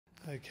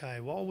Okay,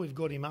 while we've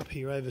got him up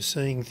here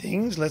overseeing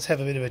things, let's have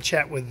a bit of a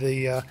chat with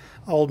the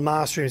old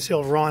master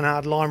himself,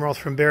 Reinhard Leimroth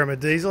from Berrima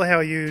Diesel. How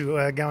are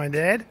you going,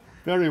 Dad?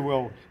 Very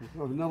well.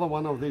 Another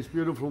one of these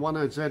beautiful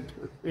 108Z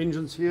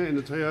engines here in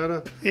the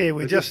Toyota. Yeah,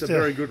 we're just a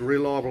very good,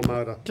 reliable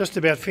motor. Just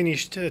about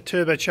finished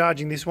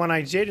turbocharging this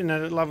 108Z in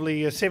a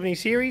lovely 70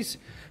 series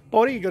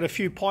body. You've got a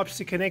few pipes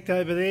to connect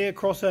over there,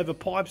 crossover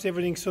pipes,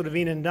 everything's sort of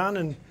in and done,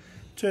 and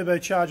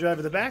turbocharger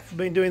over the back. We've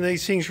been doing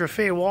these things for a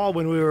fair while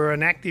when we were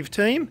an active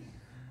team.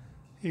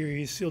 Here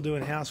he is still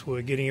doing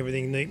housework, getting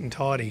everything neat and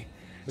tidy.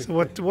 So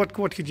what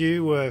could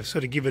you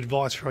sort of give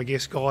advice for, I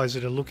guess, guys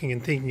that are looking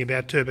and thinking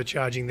about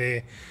turbocharging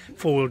their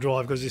four-wheel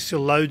drive, because there's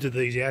still loads of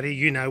these out here.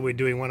 You know, we're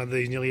doing one of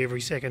these nearly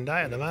every second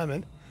day at the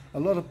moment. A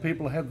lot of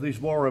people have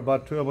this worry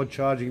about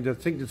turbocharging. They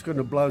think it's going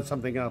to blow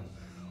something up.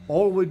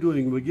 All we're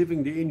doing, we're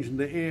giving the engine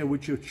the air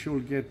which it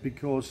should get,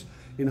 because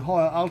in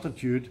higher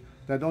altitude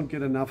they don't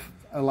get enough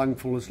a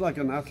lungful. It's like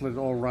an athlete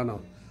or runner.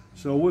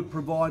 So we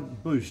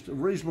provide boost. A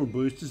reasonable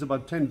boost is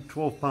about 10 to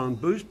 12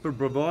 pound boost we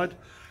provide.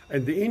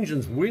 And the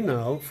engines we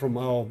know from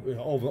our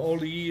over all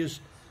the years,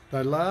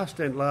 they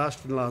last and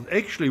last and last.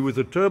 Actually, with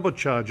a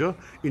turbocharger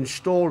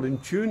installed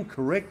and tuned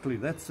correctly,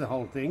 that's the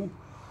whole thing,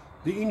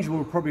 the engine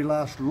will probably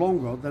last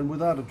longer than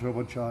without a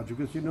turbocharger,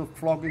 because you're not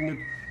flogging it,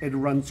 it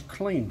runs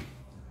clean.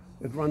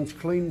 It runs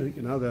clean,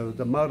 you know,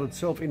 the motor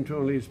itself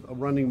internally is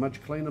running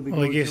much cleaner. Because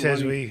well, I guess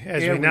as we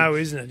know,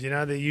 isn't it? You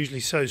know, they're usually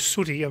so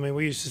sooty. I mean,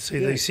 we used to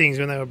see these things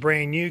when they were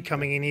brand new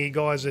coming in here.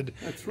 Guys would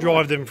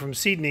drive them from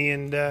Sydney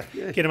and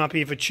get them up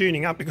here for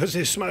tuning up because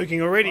they're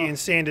smoking already in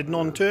standard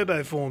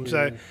non-turbo form.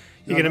 So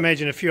you can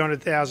imagine a few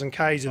 100,000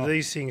 Ks of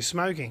these things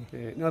smoking.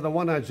 Yeah. No, the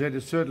 108Z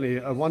is certainly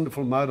a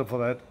wonderful motor for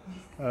that.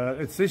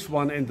 It's this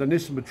one and the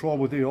Nissan Patrol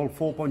with the old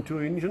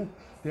 4.2 engine.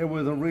 They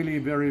were the really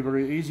very,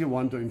 very easy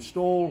one to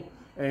install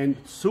and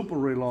super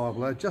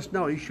reliable. Just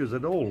no issues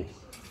at all.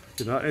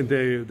 You know, and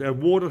they're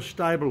water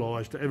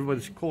stabilised.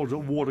 Everybody calls it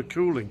water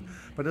cooling,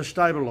 but they're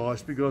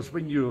stabilised because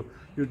when you're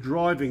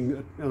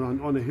driving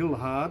on a hill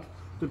hard,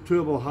 the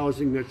turbo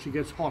housing actually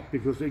gets hot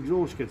because the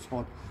exhaust gets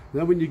hot.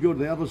 Now when you go to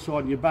the other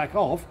side and you back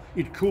off,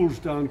 it cools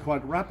down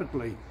quite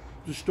rapidly.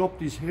 To stop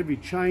this heavy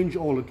change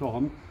all the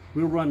time,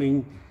 we're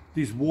running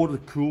this water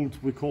cooled,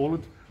 we call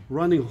it,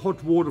 running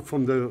hot water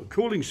from the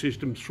cooling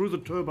system through the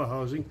turbo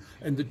housing,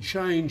 and the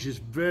change is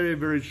very,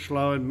 very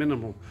slow and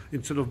minimal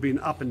instead of being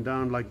up and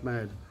down like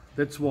mad.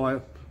 That's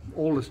why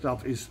all the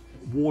stuff is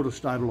water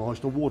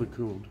stabilised or water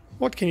cooled.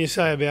 What can you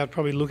say about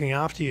probably looking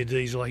after your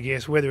diesel, I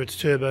guess, whether it's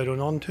turboed or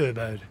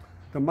non-turboed?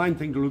 The main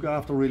thing to look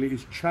after really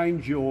is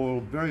change your oil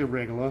very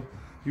regular,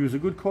 use a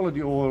good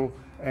quality oil,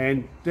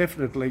 and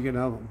definitely, you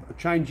know,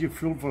 change your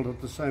fuel filter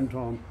at the same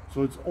time.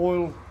 So it's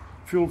oil,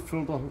 fuel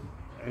filter,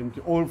 and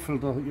the oil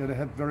filter, you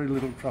have very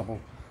little trouble.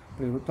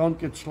 Don't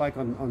get slack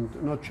on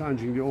not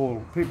changing the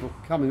oil. People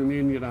coming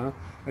in, you know,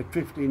 at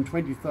 15,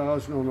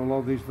 20,000 on a lot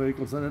of these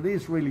vehicles, and it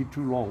is really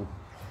too long.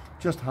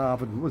 Just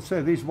half it. We'll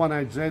say these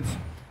 108Zs,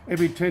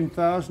 every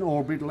 10,000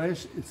 or a bit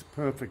less, it's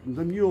perfect. And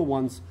the newer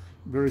ones,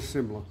 very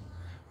similar.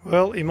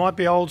 Well, it might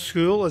be old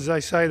school, as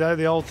they say, though.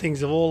 The old things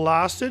have all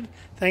lasted.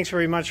 Thanks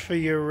very much for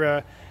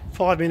your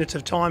 5 minutes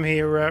of time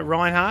here,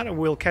 Reinhard, and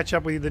we'll catch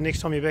up with you the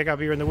next time you're back up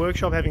here in the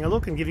workshop having a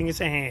look and giving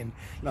us a hand.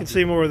 You can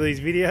see more of these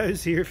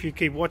videos here if you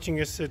keep watching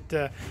us at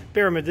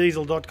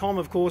berrimadiesel.com.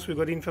 Of course, we've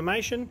got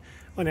information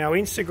on our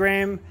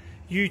Instagram,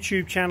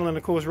 YouTube channel, and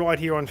of course right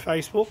here on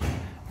Facebook.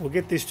 We'll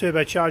get this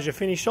turbocharger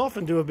finished off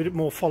and do a bit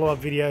more follow-up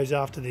videos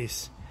after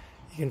this.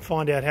 You can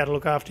find out how to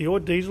look after your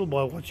diesel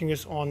by watching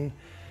us on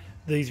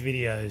these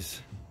videos.